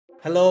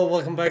Hello,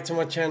 welcome back to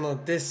my channel.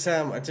 This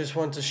time I just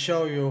want to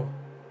show you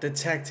the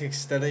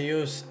tactics that I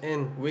use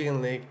in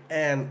Weekend League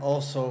and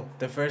also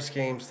the first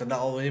games that I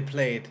already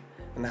played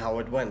and how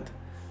it went.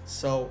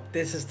 So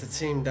this is the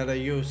team that I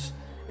use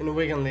in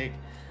Weekend League.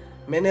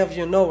 Many of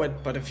you know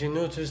it, but if you're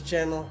new to this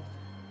channel,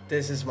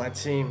 this is my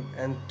team,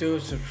 and do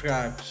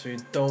subscribe so you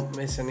don't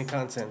miss any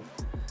content.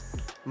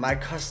 My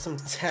custom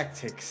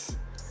tactics.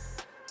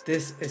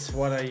 This is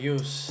what I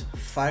use: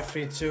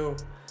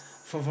 5-3-2,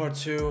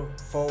 4-4-2,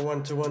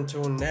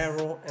 4-1-2-1-2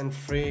 narrow, and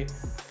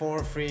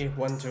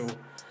 3-4-3-1-2.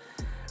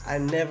 I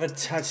never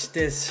touch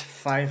this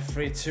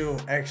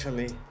 5-3-2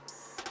 actually,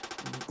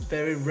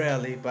 very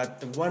rarely, but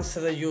the ones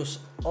that I use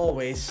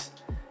always,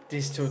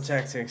 these two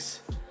tactics.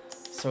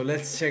 So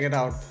let's check it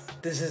out.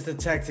 This is the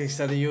tactics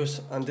that I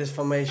use on this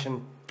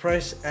formation: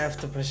 press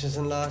after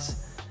position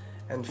loss,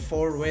 and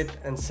 4 width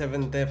and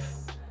 7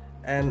 depth.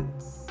 And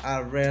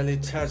I rarely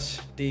touch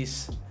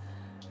these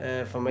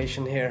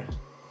formation here.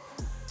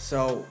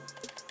 So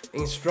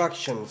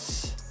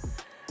instructions: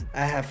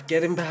 I have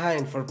getting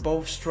behind for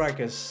both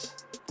strikers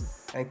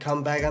and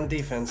come back on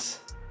defense.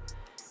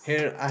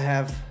 Here I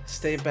have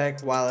stay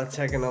back while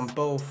attacking on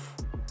both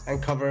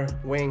and cover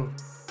wing.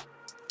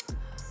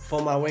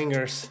 For my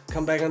wingers,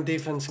 come back on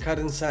defense, cut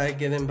inside,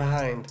 get in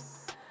behind.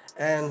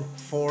 And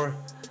for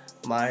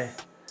my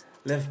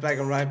left back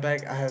and right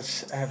back, I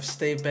have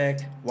stay back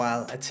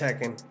while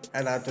attacking,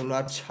 and I do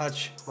not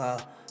touch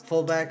my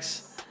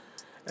fullbacks.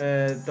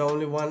 The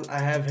only one I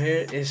have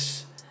here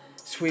is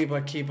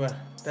sweeper keeper.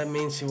 That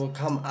means he will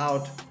come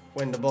out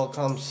when the ball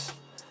comes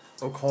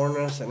on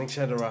corners and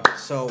etc.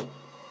 So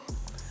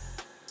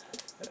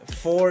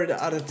for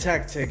the other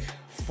tactic,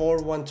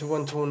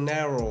 4-1-2-1-2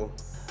 narrow.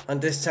 On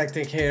this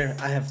tactic here,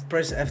 I have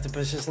press after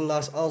position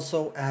loss.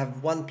 Also, I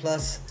have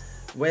 1+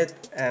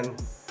 width,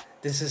 and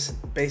this is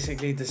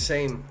basically the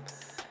same.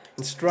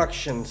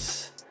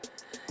 Instructions: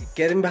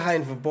 getting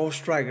behind for both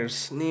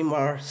strikers.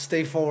 Neymar,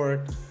 stay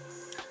forward.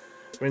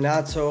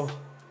 Renato,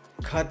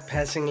 cut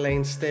passing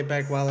lane, stay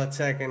back while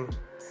attacking.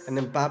 And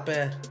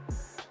Mbappe,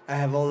 I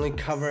have only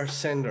cover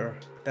center.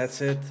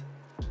 That's it.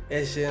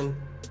 Asian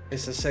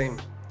is the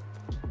same,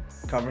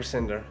 cover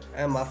center.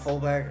 And my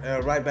fullback,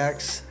 right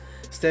backs,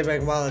 stay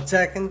back while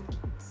attacking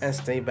and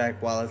stay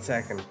back while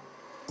attacking.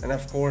 And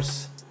of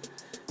course,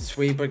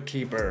 sweeper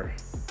keeper.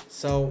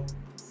 So,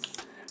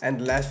 and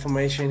the last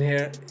formation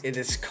here, it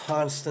is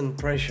constant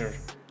pressure.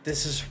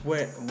 This is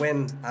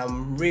when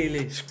I'm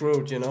really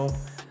screwed, you know.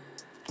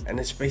 And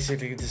it's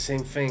basically the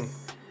same thing: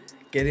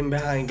 getting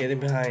behind,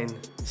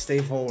 stay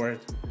forward,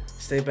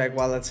 stay back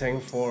while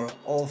attacking for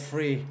all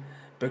three,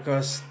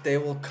 because they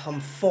will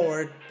come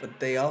forward but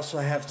they also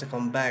have to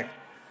come back.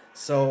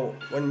 So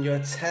when you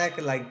attack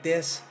like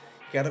this,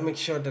 you gotta make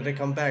sure that they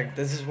come back.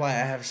 This is why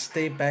I have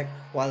stay back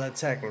while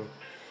attacking.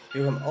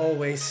 You can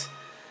always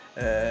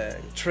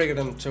trigger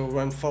them to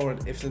run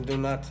forward if they do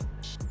not.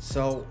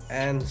 So,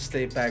 and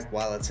stay back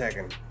while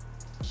attacking.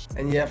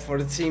 And yeah, for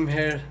the team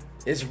here,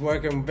 it's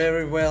working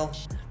very well.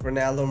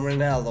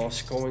 Ronaldo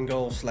scoring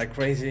goals like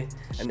crazy,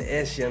 and the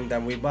Asian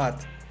that we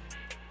bought,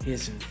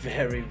 he's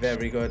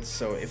very good.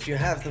 So if you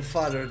have the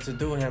fodder to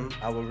do him,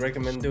 I would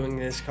recommend doing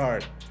this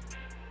card.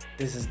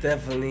 This is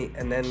definitely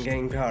an end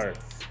game card.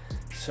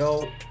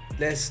 So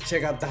let's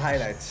check out the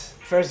highlights.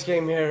 First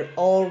game here,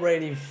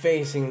 already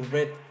facing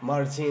Red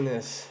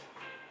Martinez.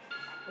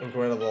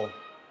 Incredible.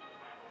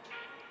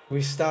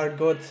 We start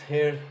good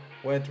here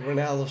with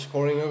Ronaldo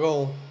scoring a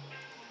goal.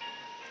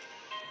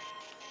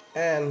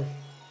 And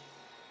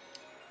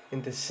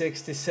in the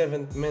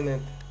 67th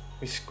minute,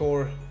 we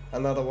score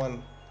another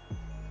one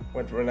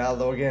with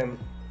Ronaldo again.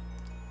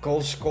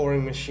 Goal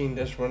scoring machine,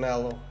 this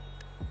Ronaldo.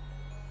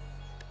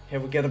 Here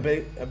we get a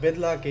bit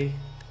lucky,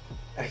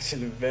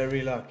 actually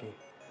very lucky,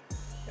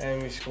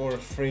 and we score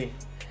 3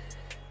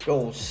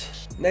 goals.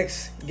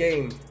 Next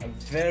game, a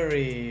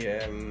very,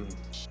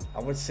 I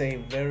would say,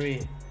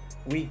 very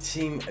weak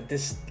team at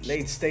this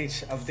late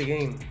stage of the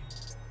game.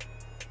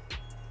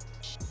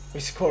 We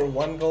score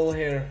 1 goal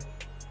here,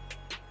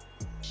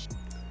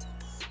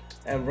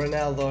 and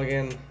Ronaldo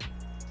again.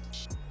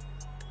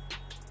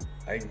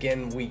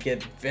 Again, we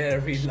get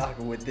very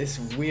lucky with this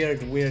weird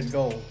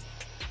goal.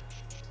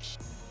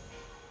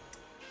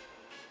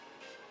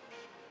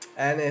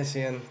 And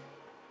Asian,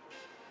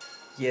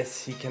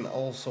 yes, he can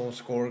also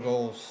score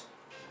goals.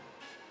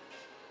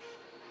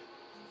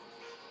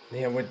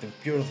 Here with the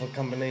beautiful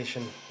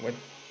combination with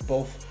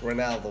both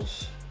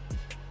Ronaldos.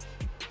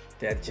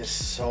 They're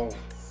just so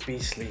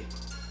beastly.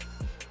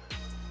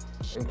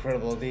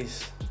 Incredible,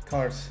 these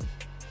cards.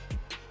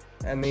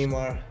 And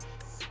Neymar.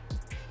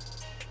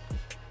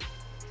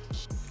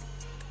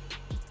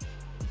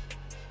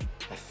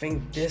 I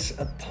think this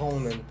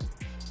opponent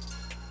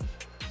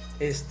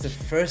is the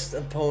first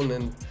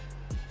opponent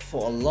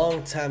for a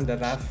long time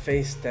that I've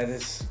faced that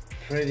is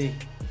pretty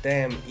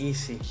damn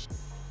easy.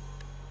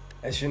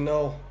 As you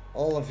know,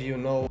 all of you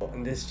know,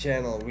 on this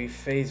channel we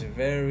face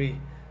very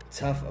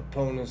tough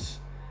opponents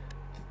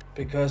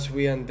because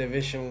we are in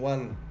Division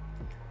 1.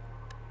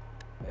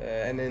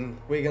 And in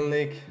Weekend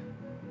League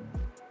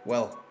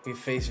well, we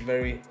face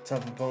very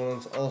tough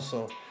opponents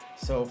also.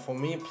 So for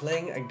me,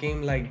 playing a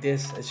game like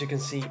this, as you can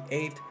see,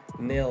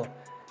 8-0,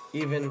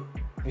 even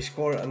we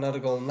score another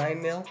goal,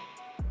 9-0,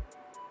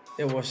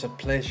 it was a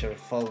pleasure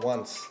for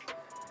once.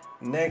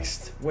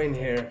 Next win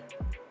here,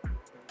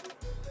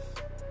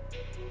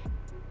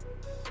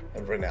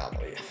 and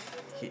Ronaldo,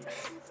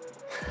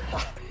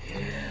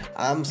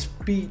 I'm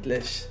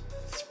speechless.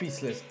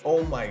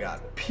 Oh my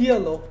god,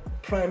 Pirlo,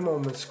 prime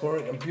moment,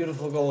 scoring a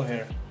beautiful goal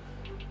here.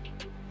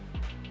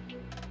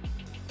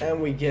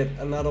 And we get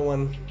another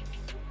one,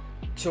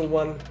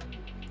 2-1.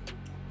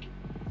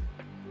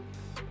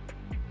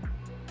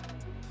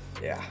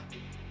 Yeah,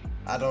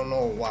 I don't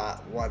know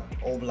what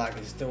Oblak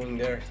is doing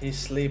there. He's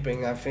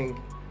sleeping, I think.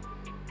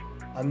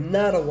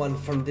 Another one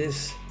from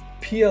this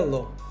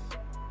Pirlo.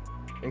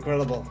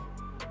 Incredible.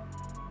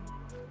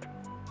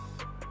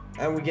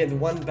 And we get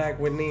one back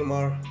with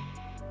Neymar.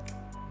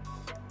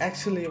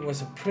 Actually, it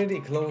was a pretty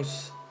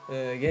close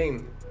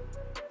game.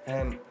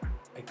 And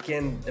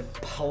again, the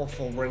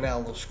powerful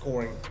Ronaldo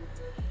scoring.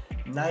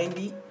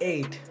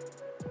 98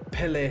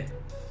 Pele.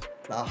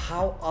 Now,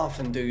 how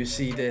often do you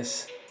see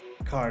this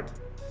card?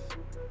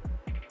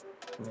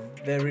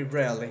 Very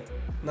rarely.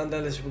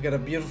 Nonetheless, we got a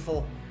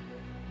beautiful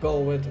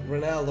goal with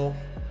Ronaldo.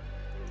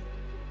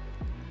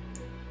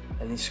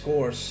 And he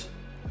scores.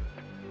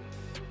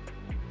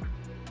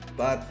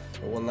 But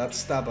it will not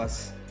stop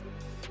us.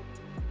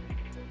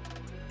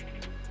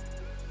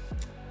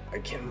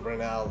 Again,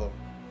 Ronaldo.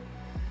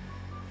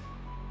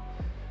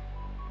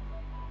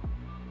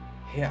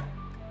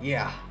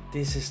 Yeah,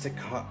 this is the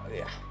car.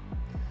 Yeah,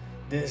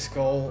 this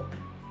goal.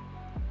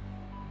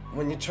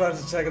 When you try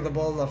to tackle the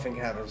ball, nothing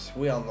happens.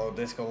 We all know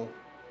this goal.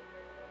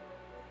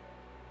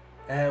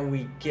 And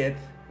we get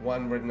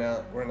one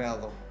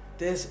Ronaldo.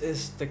 This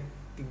is the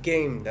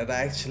game that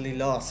I actually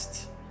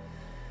lost.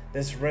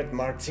 This Red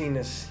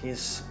Martinez,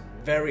 he's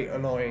very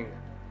annoying.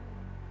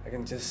 I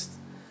can just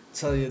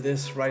tell you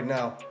this right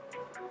now.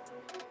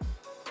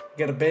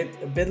 Get a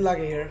bit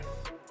lucky here.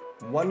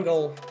 One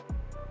goal.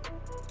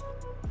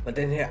 But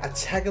then here I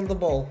tackle the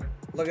ball.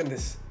 Look at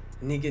this.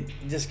 And he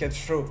just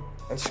gets through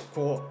and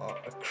score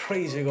a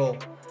crazy goal.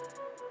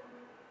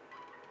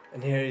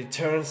 And here he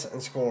turns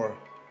and score.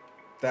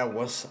 That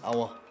was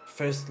our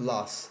first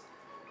loss.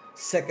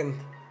 Second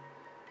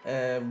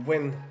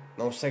win.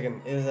 No,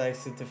 second. It is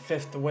actually the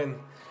 5th win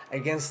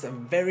against a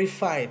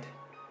verified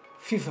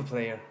FIFA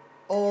player.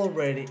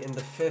 Already in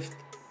the 5th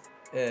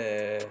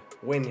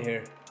win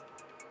here.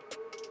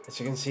 As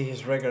you can see,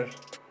 his record.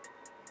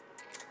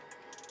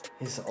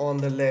 He's on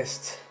the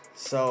list.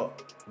 So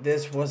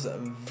this was a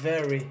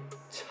very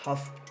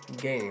tough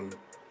game.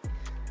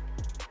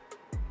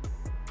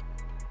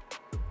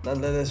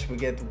 Nonetheless, we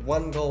get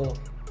one goal.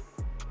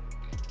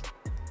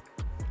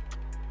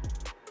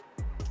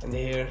 And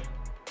here,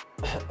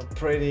 a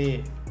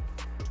pretty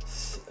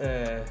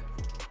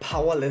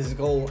powerless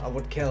goal, I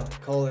would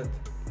call it.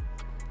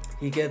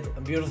 He get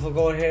a beautiful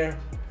goal here.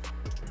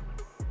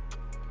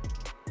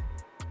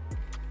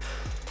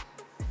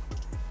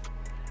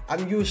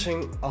 I'm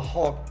using a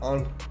Hawk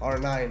on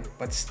R9,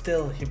 but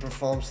still he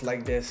performs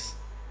like this.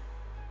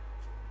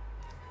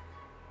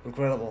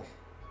 Incredible.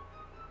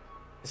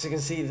 As you can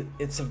see,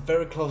 it's a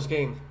very close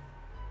game.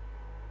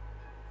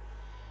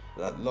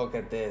 But look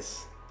at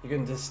this. You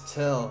can just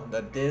tell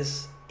that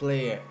this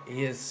player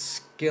is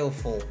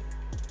skillful.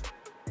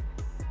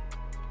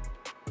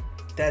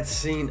 That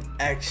scene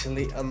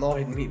actually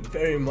annoyed me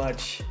very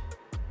much.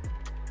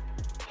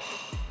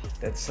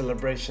 That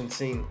celebration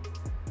scene.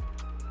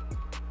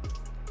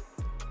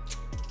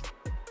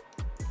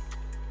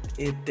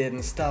 It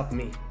didn't stop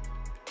me.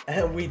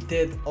 And we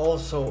did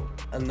also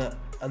an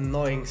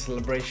annoying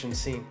celebration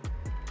scene.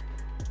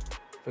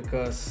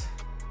 Because,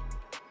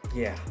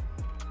 yeah.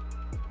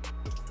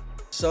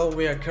 So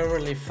we are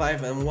currently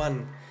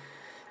 5-1.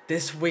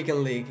 This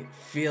weekend league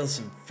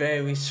feels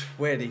very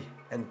sweaty,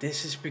 and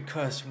this is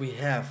because we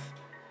have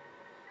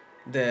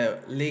the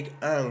Ligue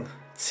 1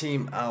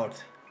 team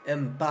out.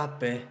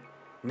 Mbappe,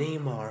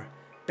 Neymar,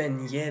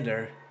 Ben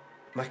Yedder,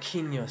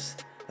 Marquinhos,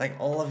 like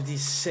all of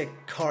these sick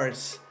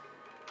cards.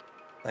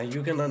 Now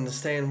you can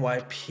understand why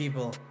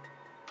people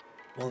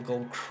will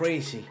go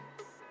crazy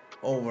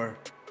over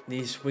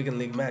these weekend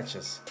league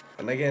matches.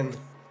 And again,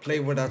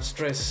 play without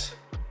stress,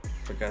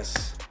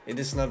 because it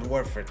is not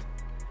worth it.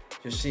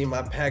 You see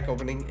my pack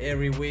opening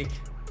every week.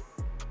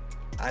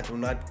 I do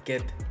not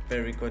get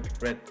very good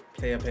red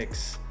player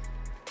picks.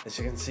 As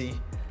you can see,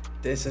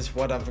 this is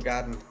what I've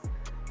gotten.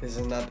 This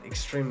is not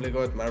extremely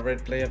good, my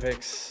red player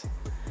picks.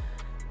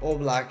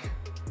 Oblak,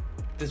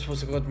 this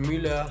was a good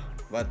Müller,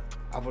 but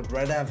I would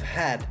rather have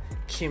had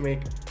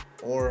Kimmich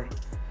or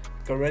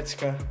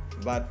Goretzka,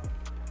 but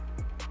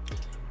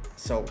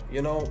so,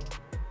 you know,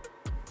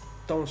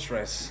 don't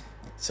stress.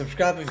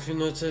 Subscribe if you're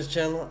new to this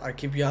channel. I'll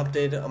keep you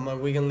updated on my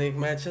weekend league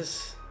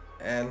matches,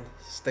 and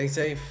stay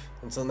safe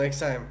until next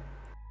time.